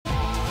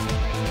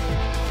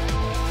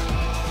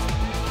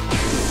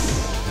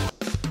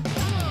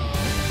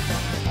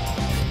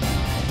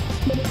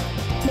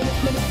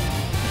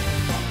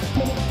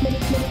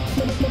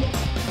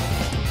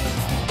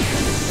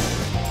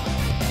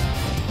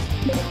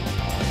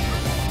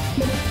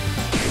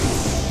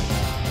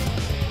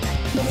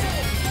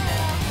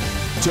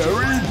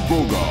Terry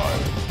Bogard.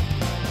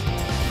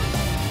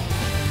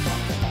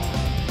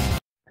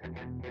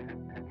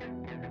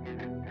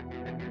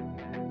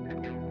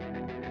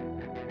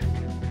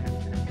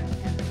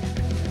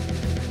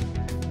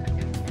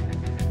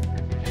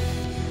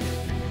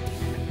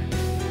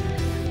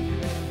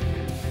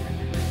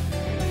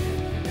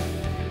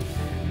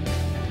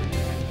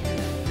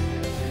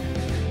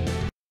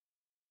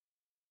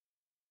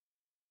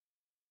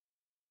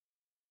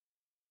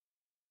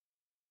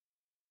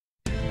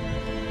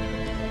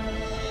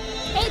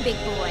 Hey, big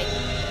boy.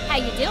 How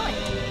you doing?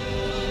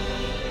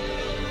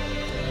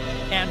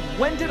 And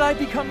when did I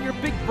become your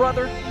big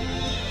brother?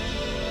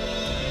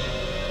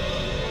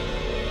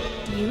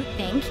 Do you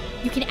think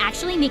you can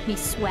actually make me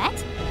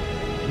sweat?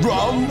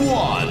 Round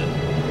 1.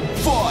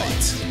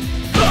 Fight!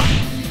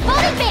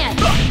 Holding man!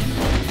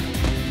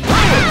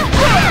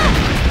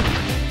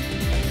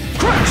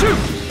 Crack shoot!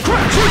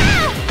 Crack shoot!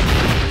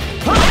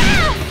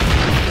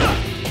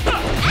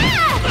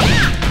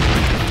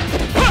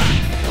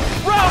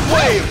 Round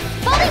wave!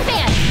 Holding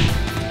man!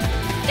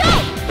 Go!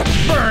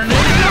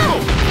 Burning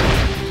knuckle!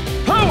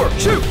 Power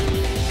shoot!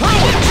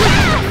 Power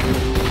shoot!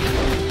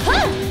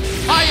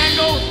 High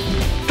angle!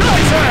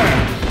 Geyser!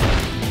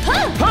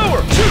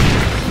 Power shoot!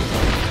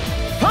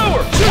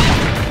 Power shoot!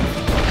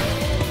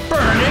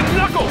 Burning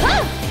knuckle!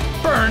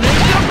 Burning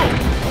knuckle!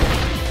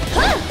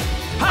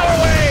 Power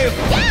wave!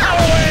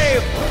 Power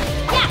wave!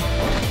 Yeah!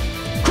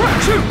 Crack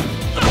shoot!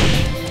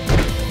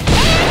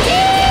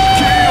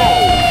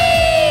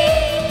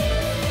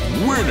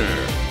 Winner!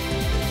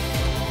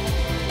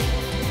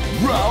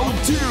 Round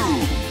 2.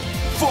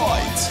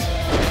 Fight!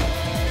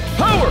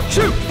 Power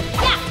shoot!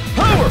 Yeah!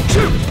 Power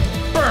shoot!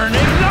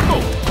 Burning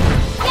knuckle!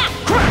 Yeah!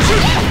 Crack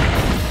shoot!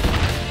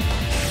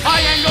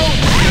 High angle!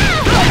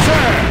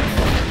 Geyser!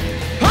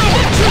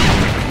 Power shoot!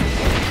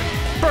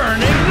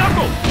 Burning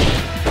knuckle!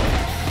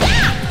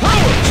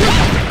 Power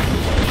shoot!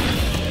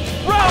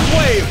 Round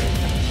wave!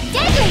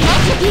 Deadly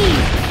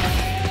masterpiece!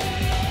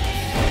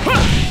 Ha!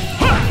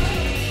 Ha!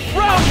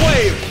 Round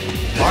wave!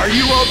 Are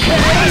you okay?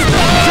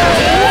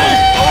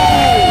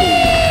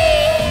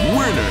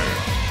 Winner!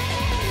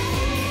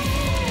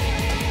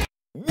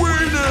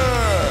 Winner!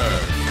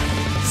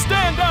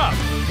 Stand up!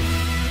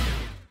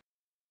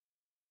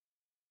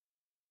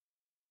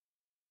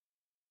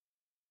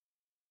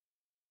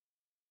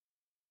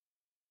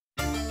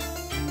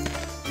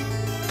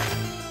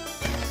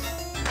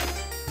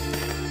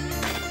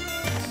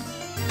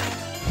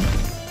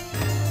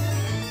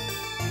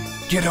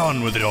 Get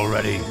on with it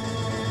already.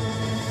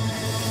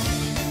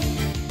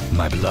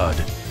 My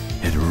blood,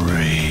 it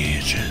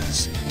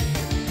rages.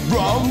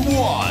 Round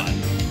 1.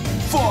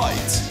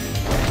 Fight!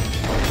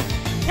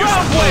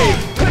 Round wave!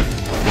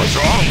 What's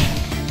wrong?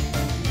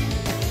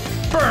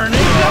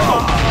 Burning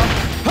knuckle!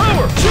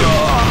 Power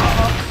shoot!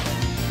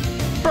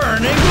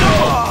 Burning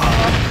knuckle!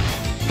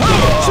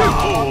 Power shoot!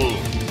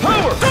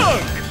 Power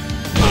dunk!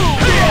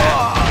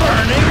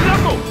 Burning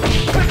knuckle!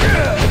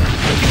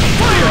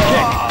 Fire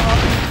kick!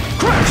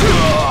 Crack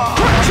shoot!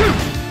 Crack shoot!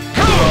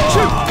 Power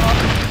shoot!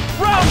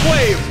 Round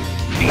wave!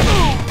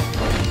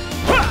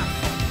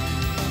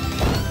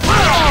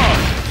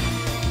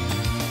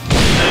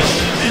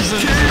 This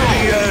isn't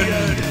the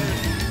end.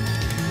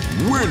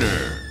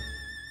 Winner!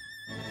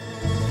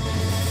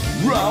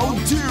 Round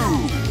 2.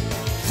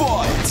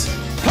 Fight!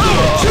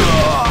 Power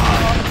shoot!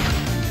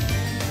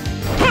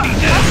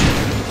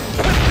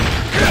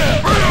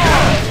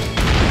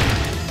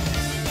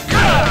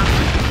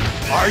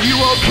 Are you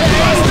okay?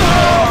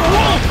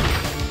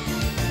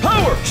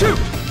 Power shoot!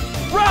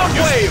 Round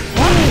wave!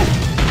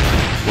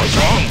 What's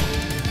wrong?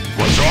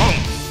 What's wrong?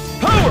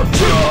 Power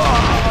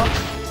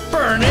shoot!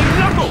 Burning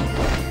knuckle!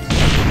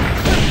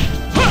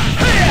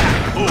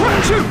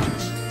 Crack shoot!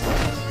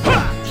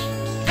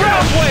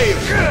 Round wave!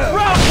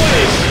 Round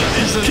wave!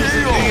 This isn't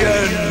the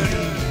end.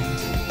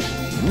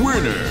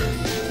 Winner!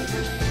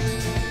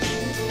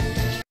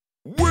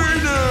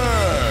 Winner!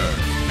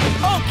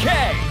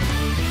 Okay!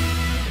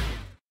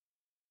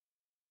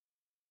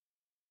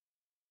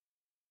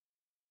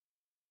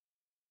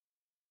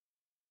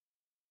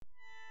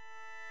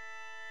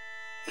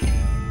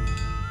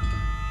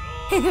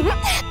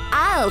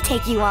 I'll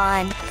take you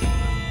on.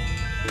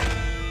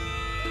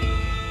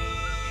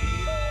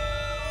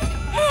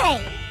 Hey,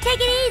 take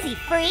it easy,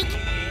 freak.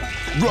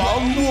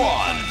 Round 1.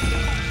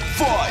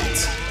 Fight!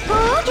 Who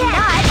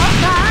can?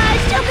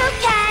 Shoko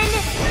can!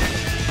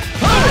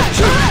 Power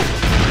shoot!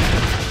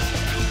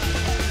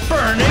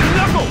 Burning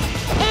knuckle!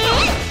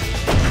 And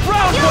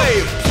Round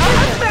wave!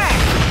 look back!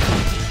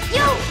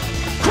 Yo!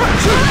 Crack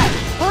shoot!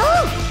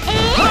 Oh!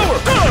 And Power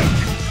dunk!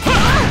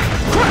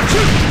 Crack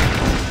shoot!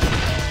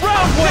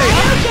 Round wave!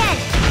 again!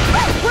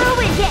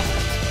 Whirlwind hit!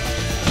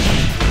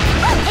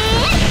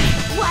 And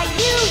why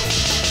you?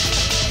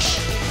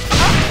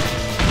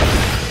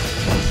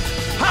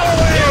 Power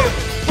wave!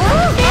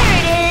 Oh, there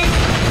it is!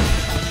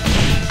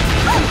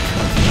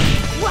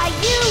 Why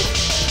you?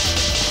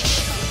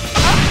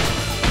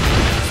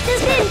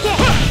 Spin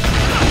kick!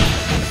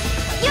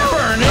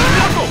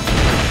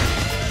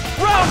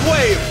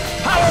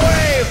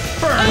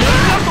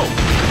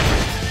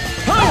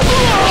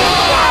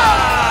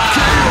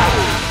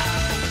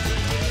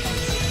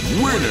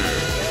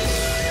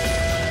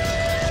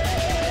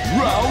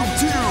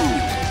 two,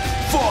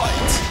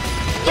 fight!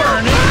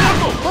 Burning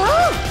knuckle!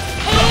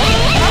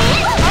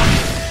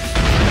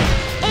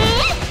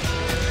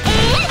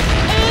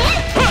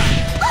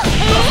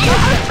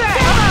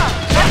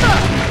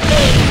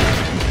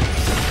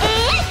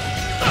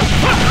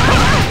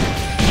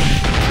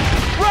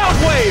 Round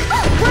wave!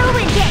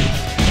 Whirlwind kick!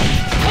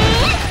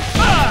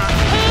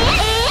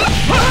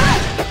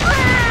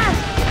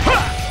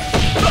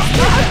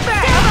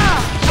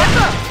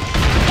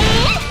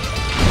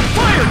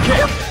 Fire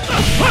kick!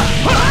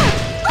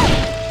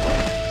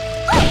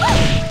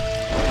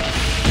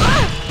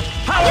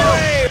 Power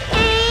wave!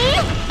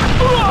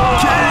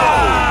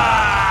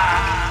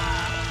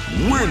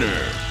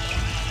 Winner!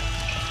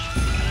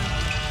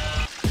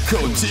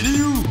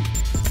 Continue!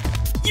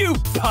 You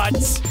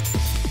putz!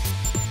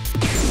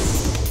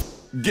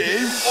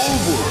 Game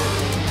over!